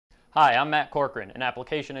Hi, I'm Matt Corcoran, an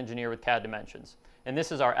application engineer with CAD Dimensions, and this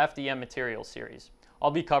is our FDM materials series.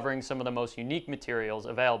 I'll be covering some of the most unique materials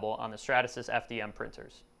available on the Stratasys FDM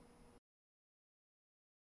printers.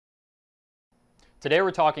 Today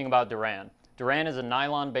we're talking about Diran. Diran is a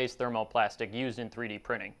nylon-based thermoplastic used in 3D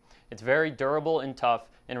printing. It's very durable and tough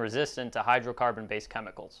and resistant to hydrocarbon-based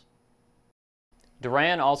chemicals.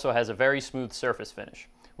 Diran also has a very smooth surface finish,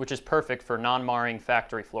 which is perfect for non-marring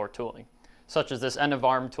factory floor tooling, such as this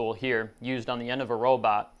end-of-arm tool here used on the end of a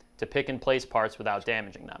robot to pick and place parts without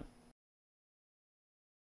damaging them.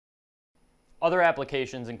 Other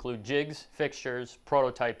applications include jigs, fixtures,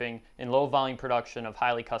 prototyping, and low-volume production of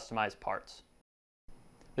highly customized parts.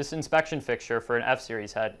 This inspection fixture for an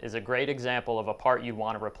F-Series head is a great example of a part you'd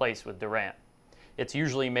want to replace with Diran. It's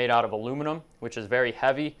usually made out of aluminum, which is very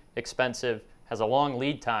heavy, expensive, has a long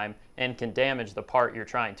lead time, and can damage the part you're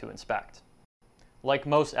trying to inspect. Like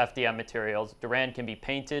most FDM materials, Diran can be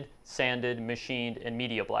painted, sanded, machined, and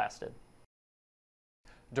media blasted.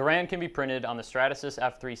 Diran can be printed on the Stratasys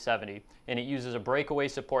F370, and it uses a breakaway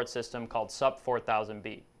support system called SUP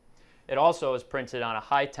 4000B. It also is printed on a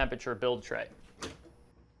high-temperature build tray.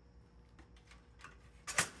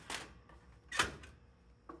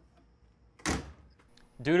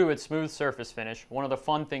 Due to its smooth surface finish, one of the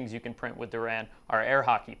fun things you can print with Diran are air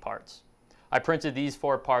hockey parts. I printed these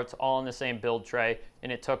 4 parts all in the same build tray,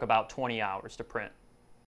 and it took about 20 hours to print.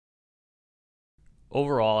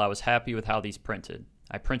 Overall, I was happy with how these printed.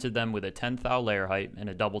 I printed them with a 10 thou layer height and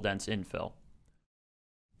a double dense infill.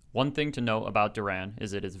 One thing to note about Diran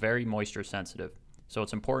is it is very moisture sensitive, so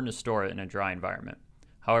it's important to store it in a dry environment.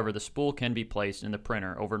 However, the spool can be placed in the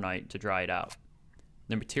printer overnight to dry it out.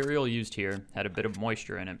 The material used here had a bit of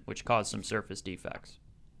moisture in it, which caused some surface defects.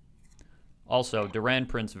 Also, Diran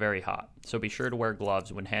prints very hot, so be sure to wear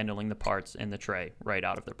gloves when handling the parts in the tray right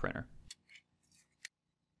out of the printer.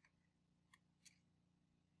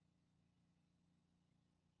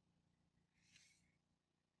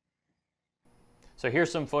 So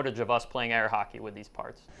here's some footage of us playing air hockey with these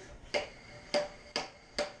parts. There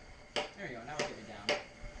you go, now we're getting it down.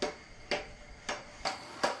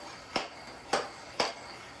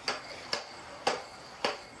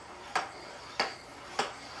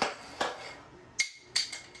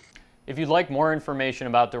 If you'd like more information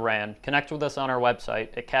about Diran, connect with us on our website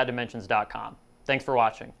at caddimensions.com. Thanks for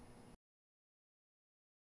watching.